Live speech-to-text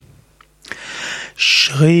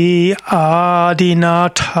Shri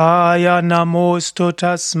Adinathaya Namostu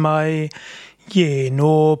Tasmai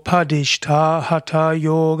Yeno Padishta Hatha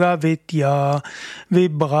Yoga Vidya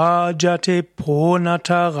Vibrajate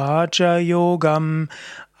Pronata Raja Yogam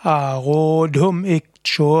Arodhum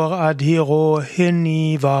Ikchor Adhiro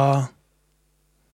Hiniva.